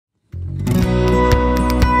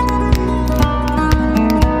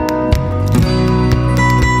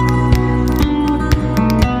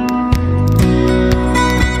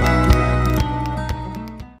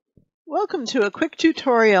to a quick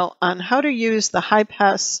tutorial on how to use the high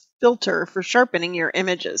pass filter for sharpening your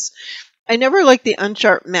images. I never liked the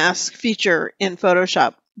unsharp mask feature in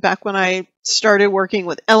Photoshop. Back when I started working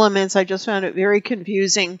with elements, I just found it very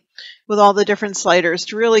confusing with all the different sliders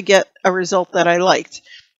to really get a result that I liked.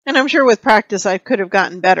 And I'm sure with practice I could have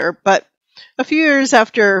gotten better, but a few years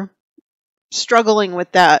after struggling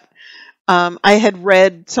with that, I had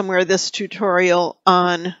read somewhere this tutorial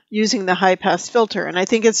on using the high pass filter, and I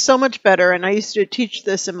think it's so much better. And I used to teach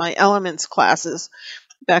this in my elements classes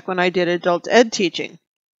back when I did adult ed teaching.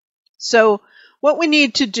 So what we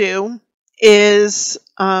need to do is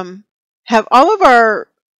have all of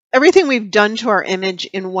everything we've done to our image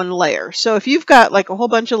in one layer. So if you've got like a whole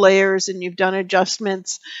bunch of layers and you've done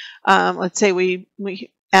adjustments, let's say we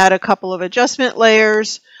add a couple of adjustment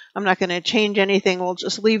layers. I'm not going to change anything. We'll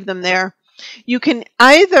just leave them there. You can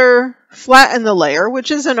either flatten the layer, which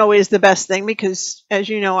isn't always the best thing because, as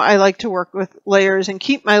you know, I like to work with layers and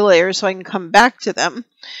keep my layers so I can come back to them.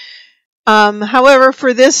 However,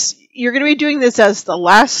 for this, you're going to be doing this as the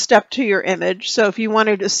last step to your image. So if you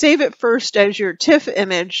wanted to save it first as your TIFF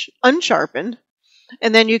image, unsharpened,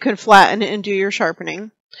 and then you can flatten it and do your sharpening.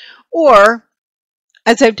 Or,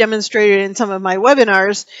 as I've demonstrated in some of my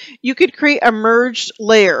webinars, you could create a merged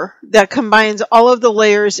layer that combines all of the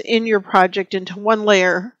layers in your project into one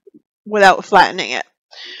layer without flattening it.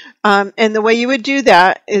 And the way you would do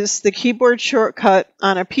that is the keyboard shortcut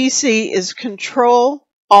on a PC is Control,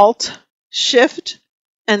 Alt, Shift,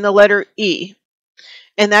 and the letter E.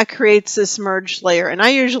 And that creates this merged layer. And I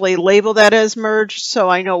usually label that as merged so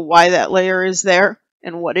I know why that layer is there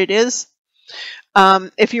and what it is.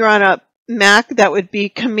 If you're on a Mac, that would be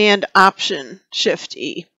Command Option Shift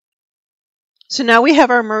E. So now we have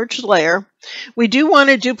our merged layer. We do want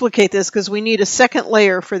to duplicate this because we need a second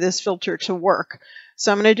layer for this filter to work.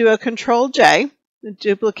 So I'm going to do a Control J,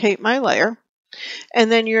 duplicate my layer, and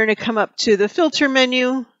then you're going to come up to the filter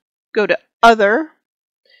menu, go to Other,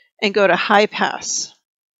 and go to High Pass.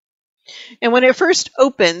 And when it first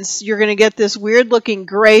opens, you're going to get this weird looking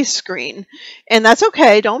gray screen. And that's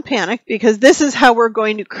okay, don't panic, because this is how we're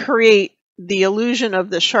going to create the illusion of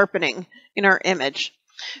the sharpening in our image.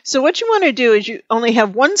 So what you want to do is you only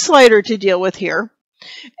have one slider to deal with here.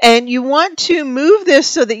 And you want to move this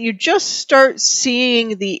so that you just start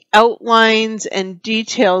seeing the outlines and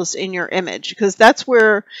details in your image, because that's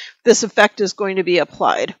where this effect is going to be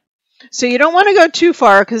applied. So you don't want to go too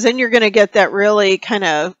far because then you're going to get that really kind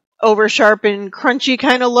of over sharpened, crunchy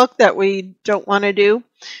kind of look that we don't want to do.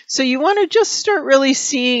 So you want to just start really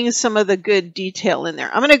seeing some of the good detail in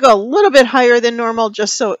there. I'm going to go a little bit higher than normal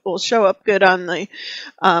just so it will show up good on the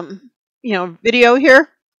video here.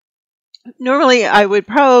 Normally I would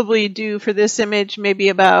probably do for this image maybe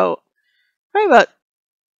about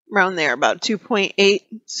around there, about 2.8.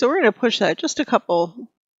 So we're going to push that just a couple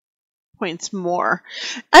points more.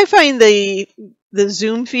 I find the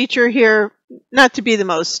zoom feature here not to be the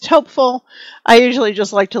most helpful. I usually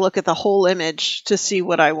just like to look at the whole image to see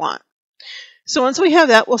what I want. So once we have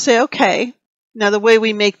that, we'll say okay. Now the way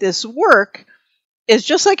we make this work is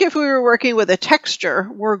just like if we were working with a texture,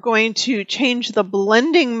 we're going to change the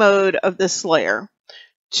blending mode of this layer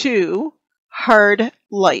to hard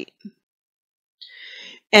light.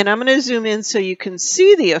 And I'm going to zoom in so you can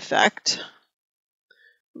see the effect.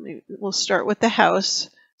 We'll start with the house.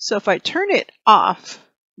 So if I turn it off,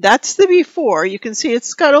 that's the before. You can see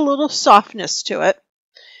it's got a little softness to it.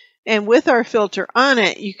 And with our filter on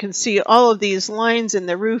it, you can see all of these lines in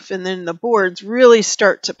the roof and then the boards really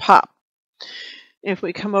start to pop. If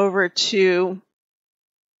we come over to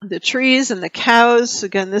the trees and the cows,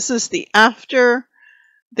 again, this is the after.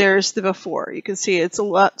 There's the before. You can see it's a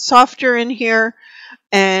lot softer in here.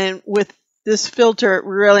 And with this filter, it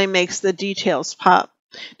really makes the details pop.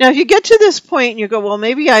 Now, if you get to this point and you go, well,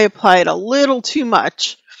 maybe I applied a little too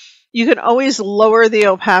much, you can always lower the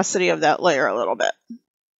opacity of that layer a little bit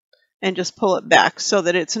and just pull it back so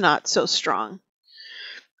that it's not so strong.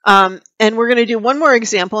 And we're going to do one more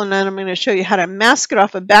example, and then I'm going to show you how to mask it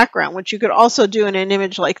off a background, which you could also do in an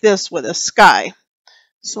image like this with a sky.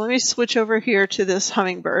 So let me switch over here to this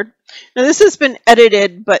hummingbird. Now, this has been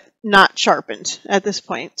edited but not sharpened at this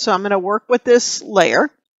point. So I'm going to work with this layer.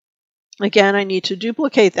 Again, I need to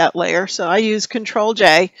duplicate that layer, so I use Control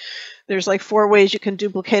J. There's like 4 ways you can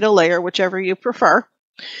duplicate a layer, whichever you prefer.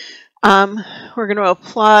 We're going to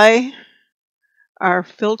apply our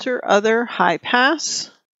filter other high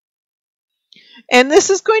pass. And this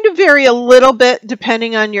is going to vary a little bit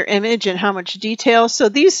depending on your image and how much detail. So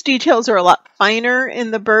these details are a lot finer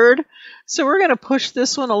in the bird. So we're going to push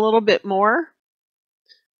this one a little bit more.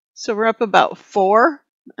 So we're up about 4.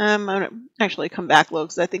 I'm going to actually come back a little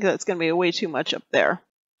because I think that's going to be way too much up there.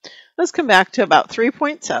 Let's come back to about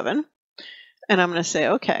 3.7, and I'm going to say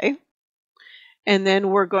OK. And then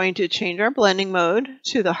we're going to change our blending mode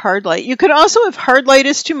to the hard light. You could also, if hard light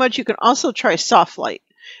is too much, you can also try soft light,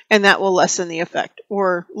 and that will lessen the effect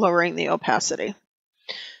or lowering the opacity.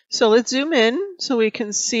 So let's zoom in so we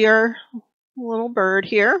can see our little bird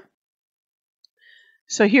here.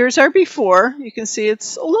 So here's our before. You can see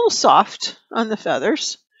it's a little soft on the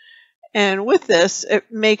feathers. And with this,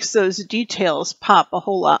 it makes those details pop a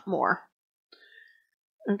whole lot more.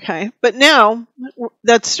 Okay, but now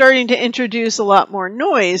that's starting to introduce a lot more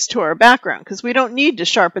noise to our background because we don't need to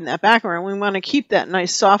sharpen that background. We want to keep that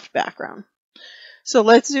nice soft background. So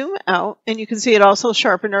let's zoom out, and you can see it also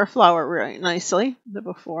sharpened our flower really nicely. The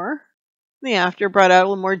before, the after brought out a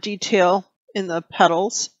little more detail in the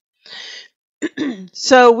petals.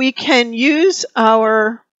 So we can use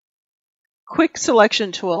our quick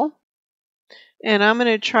selection tool, and I'm going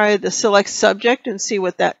to try the select subject and see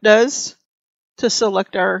what that does to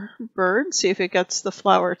select our bird, see if it gets the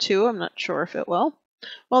flower too. I'm not sure if it will.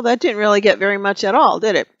 Well, that didn't really get very much at all,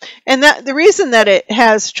 did it? And the reason that it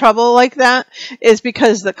has trouble like that is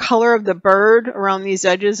because the color of the bird around these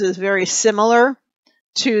edges is very similar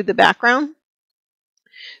to the background.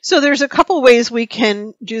 So there's a couple ways we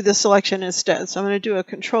can do the selection instead. So I'm going to do a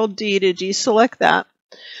Control-D to deselect that.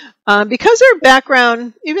 Because our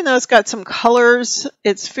background, even though it's got some colors,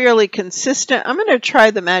 it's fairly consistent, I'm going to try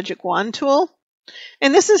the Magic Wand tool.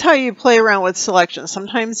 And this is how you play around with selection.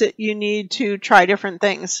 Sometimes you need to try different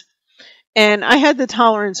things. And I had the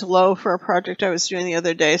tolerance low for a project I was doing the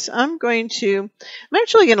other day, so I'm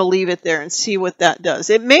actually going to leave it there and see what that does.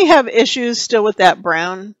 It may have issues still with that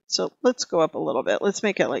brown, so let's go up a little bit. Let's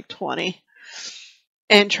make it like 20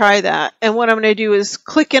 and try that. And what I'm going to do is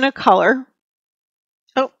click in a color.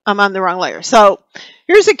 Oh, I'm on the wrong layer. So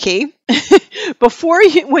here's a key.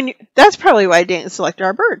 That's probably why I didn't select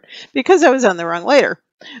our bird, because I was on the wrong layer.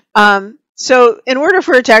 So in order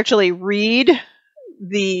for it to actually read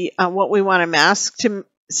the what we want to mask to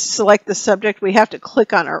select the subject, we have to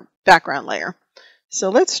click on our background layer. So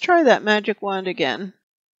let's try that Magic Wand again.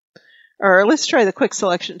 Or let's try the quick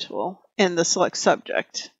selection tool and the select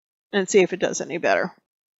subject and see if it does any better.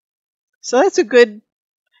 So that's a good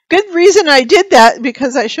reason I did that,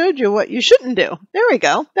 because I showed you what you shouldn't do. There we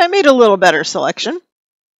go. That made a little better selection.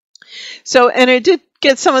 So, and it did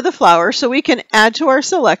get some of the flowers, so we can add to our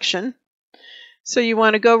selection. So you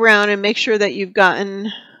want to go around and make sure that you've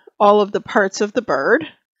gotten all of the parts of the bird.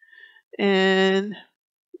 And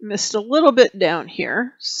missed a little bit down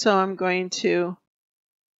here, so I'm going to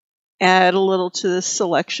add a little to this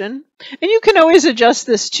selection. And you can always adjust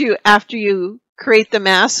this too after you create the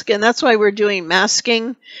mask, and that's why we're doing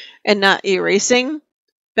masking and not erasing.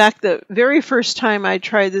 Back the very first time I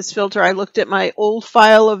tried this filter, I looked at my old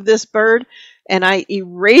file of this bird and I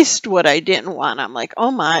erased what I didn't want. I'm like, oh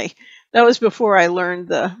my, that was before I learned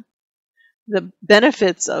the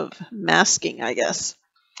benefits of masking, I guess.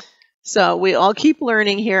 So we all keep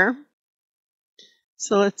learning here.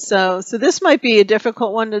 So let's so this might be a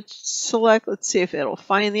difficult one to select. Let's see if it'll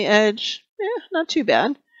find the edge. Yeah, not too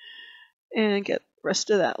bad. And get the rest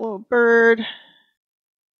of that little bird.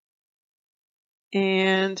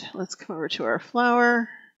 And let's come over to our flower.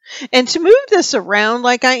 And to move this around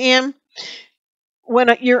like I am, when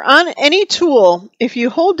you're on any tool, if you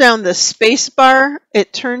hold down the space bar,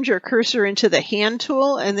 it turns your cursor into the hand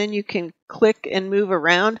tool, and then you can click and move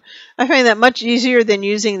around. I find that much easier than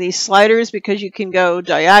using these sliders because you can go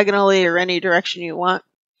diagonally or any direction you want.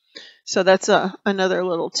 So that's another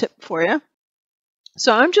little tip for you.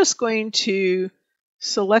 So I'm just going to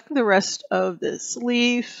select the rest of this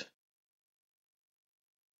leaf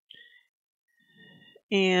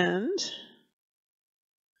and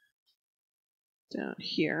down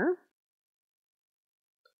here.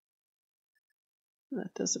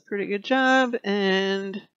 That does a pretty good job,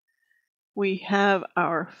 and we have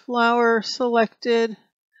our flower selected.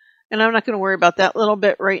 And I'm not going to worry about that little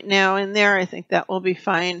bit right now in there. I think that will be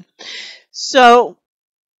fine. So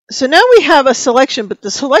now we have a selection, but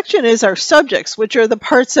the selection is our subjects, which are the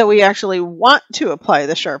parts that we actually want to apply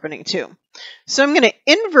the sharpening to. So I'm going to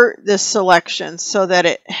invert this selection so that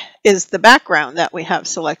it is the background that we have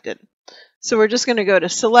selected. So we're just going to go to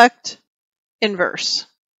Select, Inverse.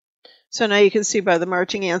 So now you can see by the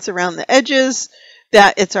marching ants around the edges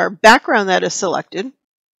that it's our background that is selected.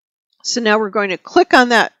 So now we're going to click on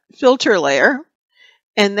that filter layer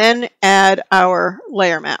and then add our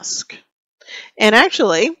layer mask. And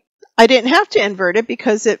actually, I didn't have to invert it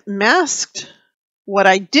because it masked what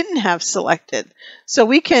I didn't have selected. So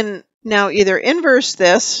we can now either inverse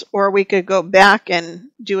this, or we could go back and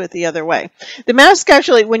do it the other way. The mask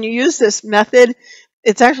actually, when you use this method,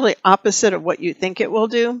 it's actually opposite of what you think it will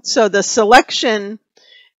do. So the selection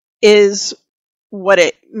is what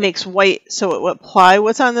it makes white, so it will apply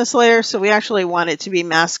what's on this layer. So we actually want it to be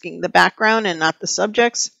masking the background and not the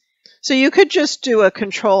subjects. So you could just do a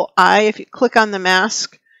Control-I. If you click on the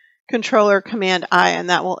mask, Controller Command-I, and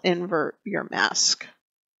that will invert your mask.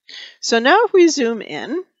 So now if we zoom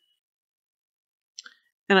in,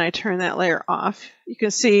 and I turn that layer off, you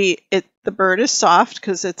can see the bird is soft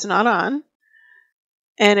because it's not on.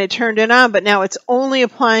 And it turned it on, but now it's only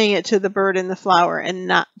applying it to the bird and the flower and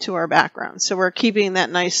not to our background. So we're keeping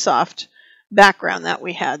that nice soft background that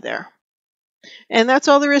we had there. And that's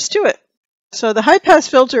all there is to it. So the high pass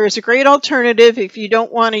filter is a great alternative if you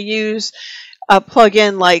don't want to use a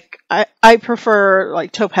plugin like I prefer,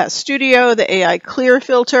 like Topaz Studio, the AI Clear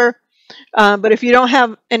filter. But if you don't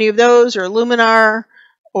have any of those, or Luminar,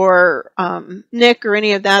 or Nik, or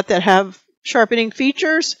any of that have sharpening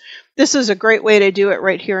features, this is a great way to do it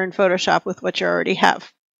right here in Photoshop with what you already have.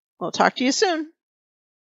 We'll talk to you soon.